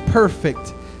is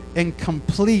perfect and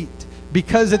complete,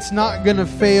 because it's not going to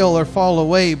fail or fall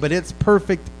away, but it's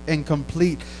perfect and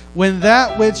complete. When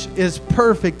that which is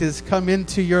perfect has come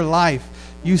into your life,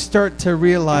 you start to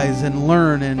realize and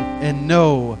learn and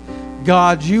know,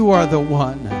 God, you are the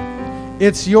one.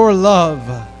 It's your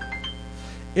love.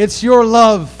 It's your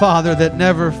love, Father, that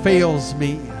never fails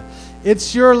me.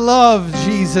 It's your love,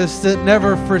 Jesus, that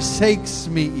never forsakes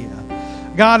me.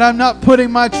 God, I'm not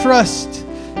putting my trust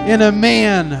in a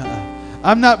man.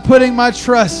 I'm not putting my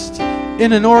trust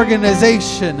in an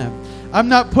organization. I'm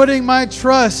not putting my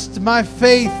trust, my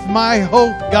faith, my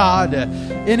hope, God,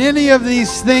 in any of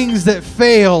these things that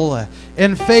fail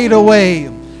and fade away,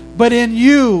 but in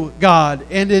you, God,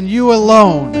 and in you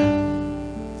alone.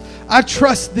 I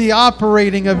trust the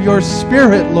operating of your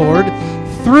Spirit, Lord,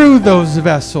 through those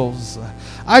vessels.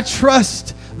 I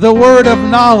trust the word of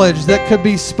knowledge that could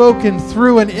be spoken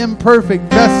through an imperfect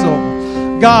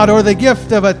vessel, God, or the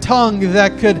gift of a tongue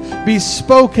that could be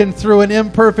spoken through an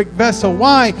imperfect vessel.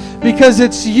 Why? Because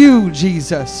it's you,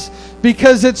 Jesus.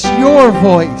 Because it's your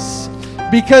voice.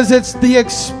 Because it's the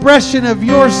expression of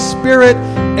your Spirit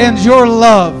and your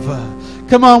love.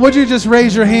 Come on, would you just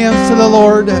raise your hands to the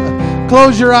Lord?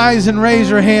 Close your eyes and raise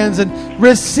your hands and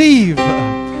receive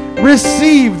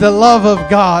the love of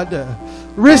God.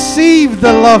 Receive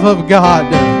the love of God.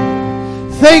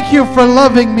 Thank you for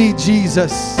loving me,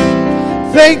 Jesus.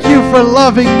 Thank you for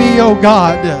loving me, oh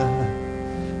God.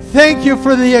 Thank you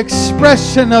for the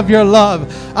expression of your love.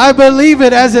 I believe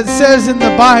it as it says in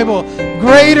the Bible,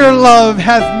 greater love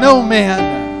hath no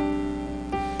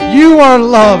man. You are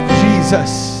love,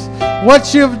 Jesus.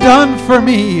 What you've done for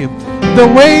me, the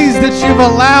ways that you've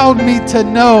allowed me to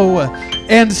know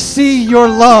and see your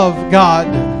love, God.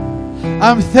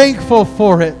 I'm thankful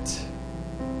for it.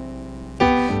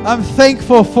 I'm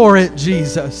thankful for it,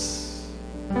 Jesus.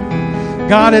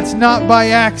 God, it's not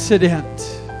by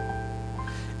accident.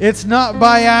 It's not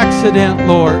by accident,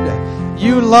 Lord.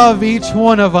 You love each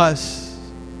one of us.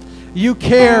 You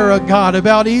care, God,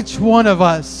 about each one of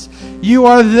us. You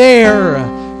are there.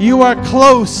 You are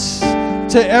close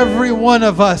to every one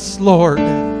of us, Lord.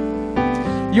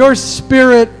 Your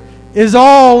Spirit is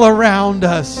all around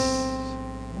us.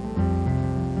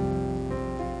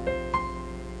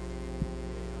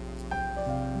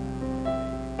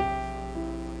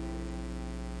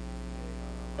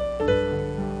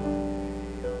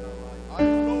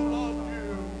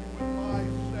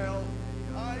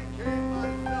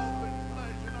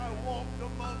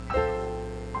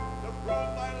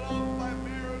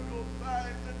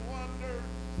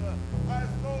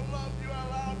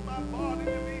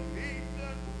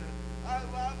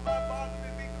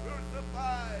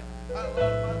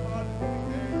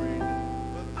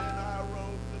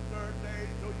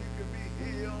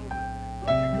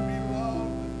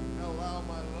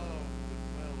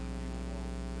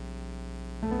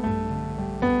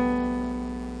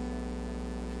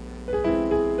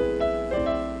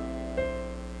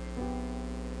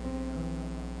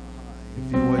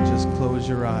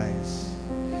 Your eyes.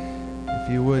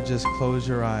 If you would just close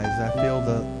your eyes. I feel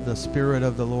the Spirit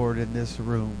of the Lord in this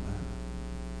room.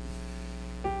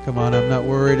 Come on, I'm not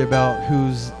worried about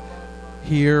who's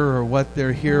here or what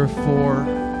they're here for.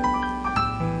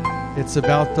 It's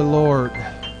about the Lord.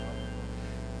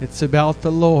 It's about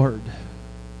the Lord.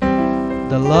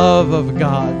 The love of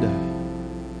God.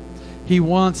 He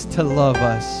wants to love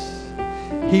us.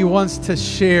 He wants to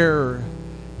share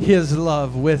His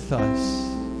love with us.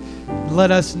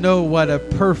 Let us know what a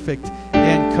perfect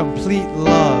and complete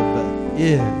love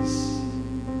is.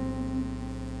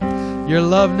 Your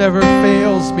love never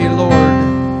fails me, Lord.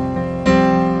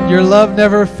 Your love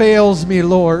never fails me,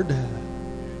 Lord.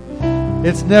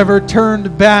 It's never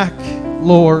turned back,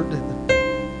 Lord.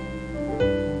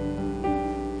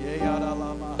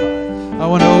 I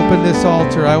want to open this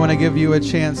altar. I want to give you a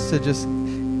chance to just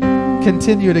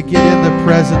continue to get in the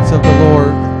presence of the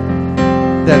Lord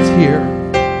that's here.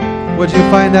 Would you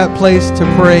find that place to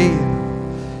pray?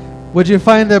 Would you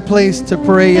find a place to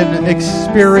pray and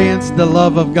experience the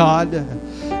love of God?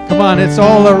 Come on, it's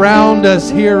all around us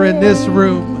here in this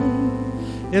room.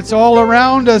 It's all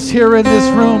around us here in this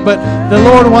room, but the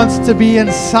Lord wants to be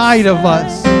inside of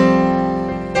us.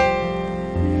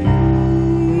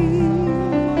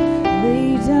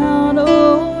 Lay down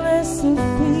all lesser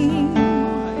things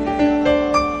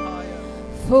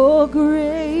for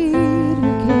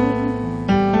greater gain.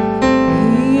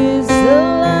 He is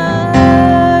alive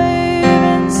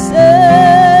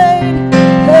inside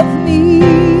of me.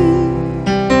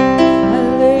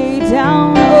 I lay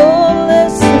down all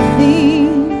lesser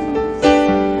things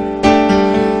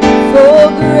for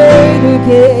greater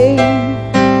gain.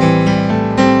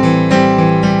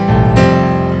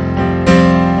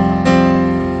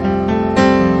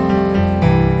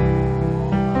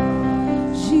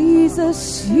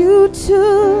 Jesus, you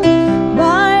took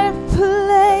my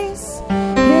place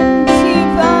in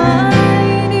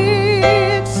divine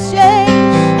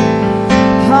exchange.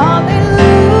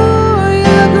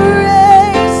 Hallelujah,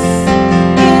 grace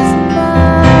is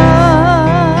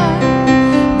mine.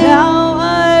 Now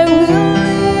I will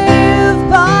live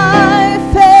by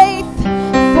faith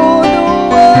for the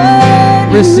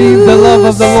one Receive the love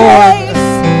of the Lord.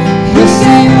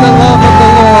 Receive the love of the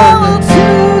Lord. to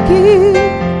give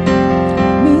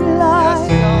me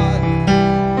life.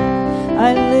 I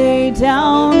lay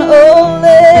down all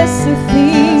lesser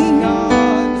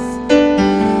things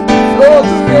for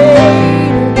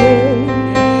greater gain.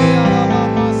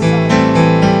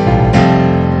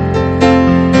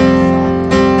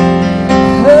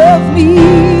 Of me,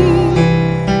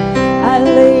 I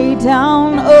lay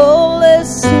down all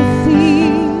lesser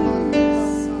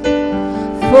things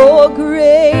for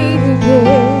greater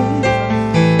gain.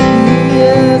 He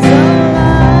is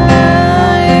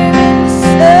alive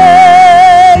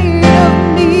inside of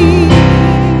me.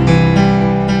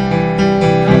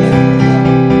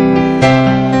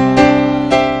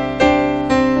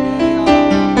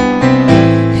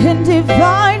 In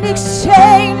divine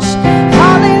exchange,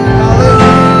 hallelujah,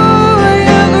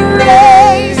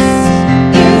 grace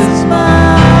is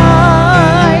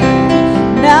mine.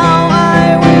 Now I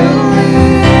will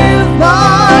live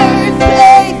by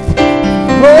faith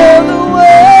for the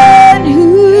one who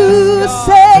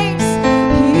saves.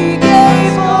 He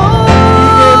gave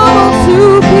all to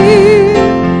be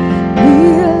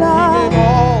alive.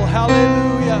 All,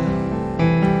 hallelujah.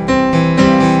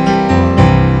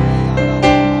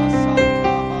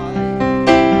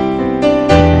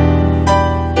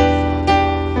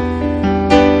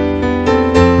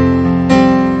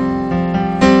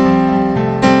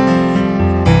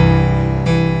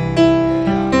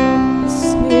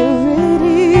 Spirit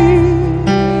is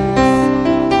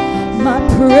my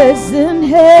present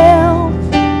help.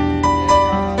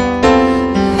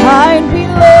 I'd be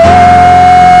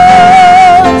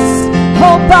lost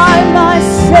all by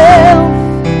myself.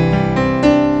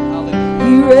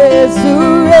 He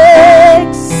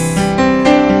resurrects,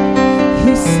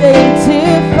 He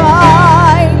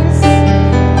sanctifies,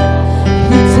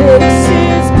 He takes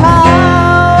His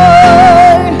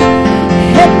power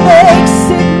and makes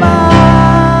it mine.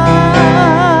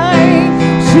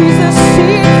 Jesus,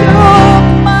 He took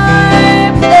my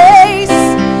place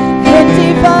in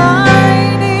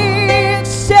divine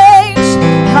exchange.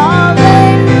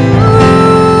 Hallelujah,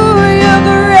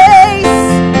 grace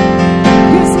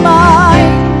is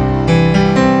mine.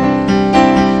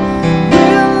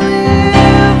 We'll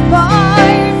live by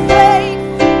faith.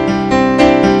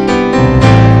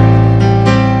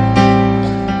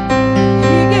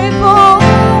 He gave all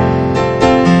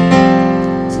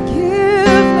to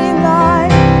give me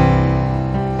life.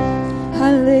 I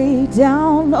lay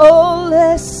down all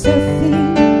lesser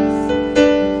things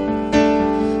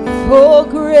for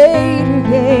greater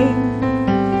gain.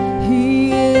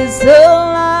 He is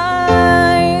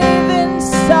alive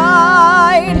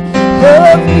inside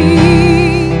of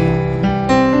me.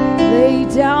 Lay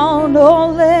down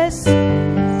all lesser.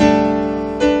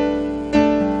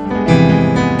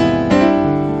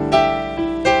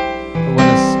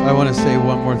 I want to say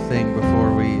one more thing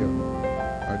before we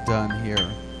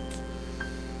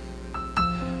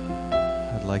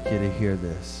like you to hear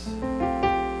this.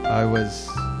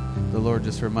 The Lord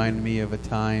just reminded me of a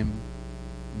time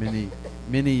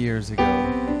many years ago.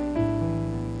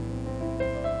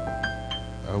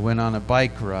 I went on a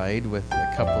bike ride with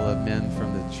a couple of men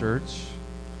from the church.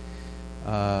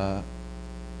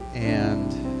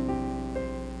 And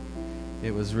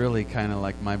it was really kind of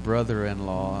like my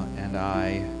brother-in-law and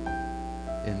I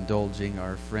indulging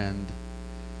our friend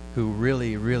who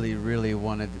really, really, really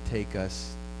wanted to take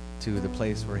us to the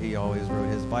place where he always rode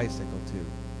his bicycle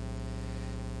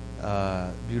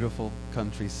to. Beautiful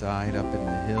countryside up in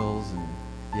the hills, and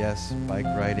yes, bike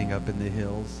riding up in the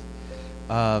hills.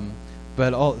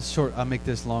 But I'll make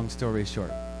this long story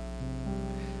short.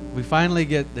 We finally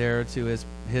get there to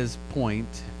his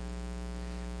point,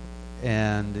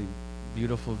 and a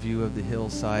beautiful view of the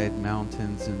hillside,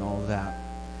 mountains, and all that.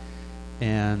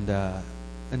 And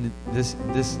this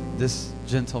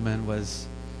gentleman was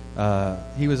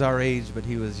he was our age, but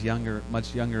he was younger,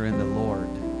 much younger in the Lord,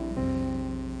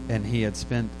 and he had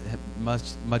spent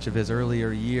much of his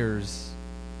earlier years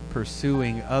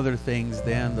pursuing other things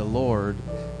than the Lord,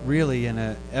 really in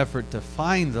an effort to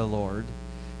find the Lord.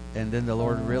 And then the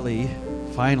Lord really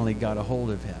finally got a hold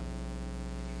of him.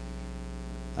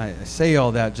 I say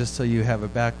all that just so you have a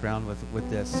background with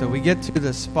this. So we get to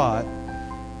the spot,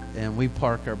 and we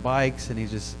park our bikes, and he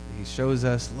shows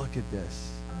us, look at this.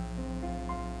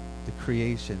 The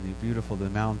creation, the beautiful, the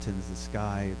mountains, the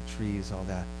sky, the trees, all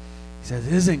that. He says,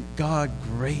 isn't God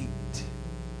great?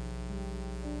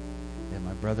 And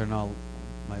my brother-in-law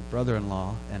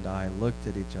and I looked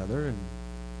at each other, and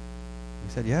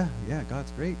he said, yeah,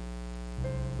 God's great.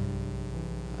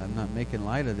 I'm not making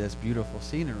light of this beautiful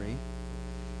scenery.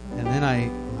 And then I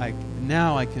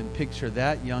can picture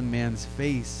that young man's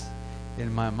face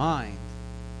in my mind.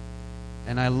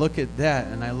 And I look at that,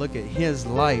 and I look at his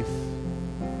life,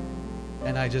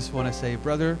 and I just want to say,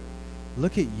 brother,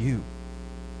 look at you.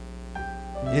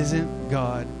 Isn't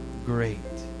God great?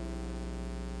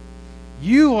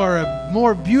 You are a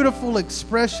more beautiful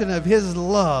expression of his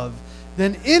love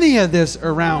than any of this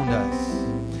around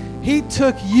us. He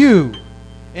took you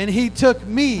and he took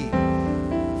me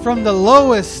from the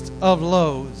lowest of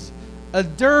lows, a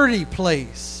dirty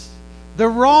place, the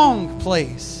wrong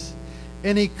place,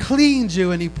 and he cleaned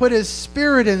you and he put his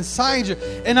spirit inside you.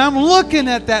 And I'm looking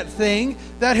at that thing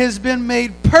that has been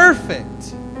made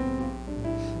perfect.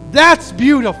 That's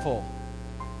beautiful.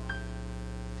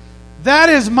 That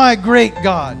is my great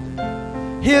God.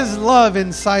 His love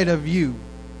inside of you.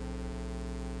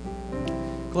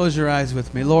 Close your eyes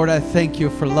with me. Lord, I thank you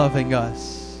for loving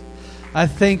us. I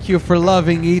thank you for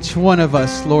loving each one of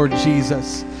us, Lord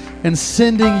Jesus, and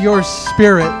sending your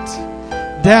Spirit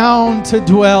down to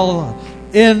dwell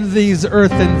in these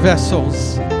earthen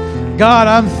vessels. God,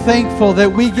 I'm thankful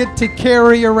that we get to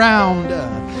carry around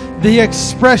the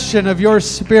expression of your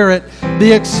Spirit,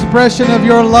 the expression of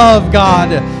your love,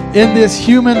 God, in this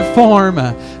human form.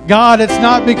 God, it's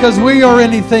not because we are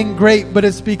anything great, but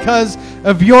it's because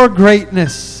of your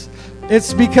greatness.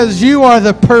 It's because you are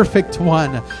the perfect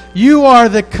one. You are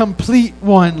the complete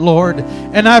one, Lord.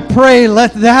 And I pray,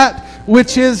 let that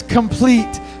which is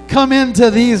complete come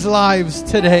into these lives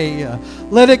today.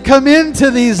 Let it come into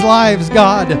these lives,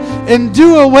 God, and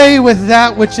do away with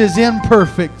that which is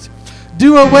imperfect.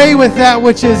 Do away with that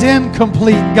which is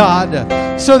incomplete, God,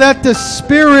 so that the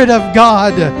Spirit of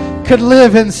God could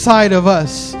live inside of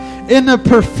us in a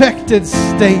perfected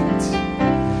state.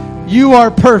 You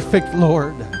are perfect,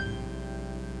 Lord.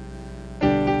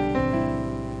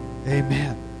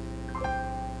 Amen.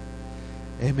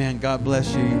 Amen. God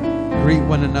bless you. Greet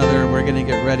one another. We're going to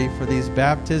get ready for these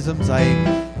baptisms. I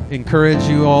encourage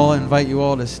you all, invite you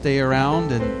all to stay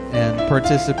around and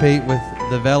participate with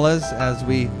the Velas as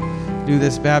we do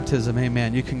this baptism.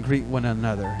 Amen. You can greet one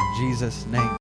another in Jesus' name.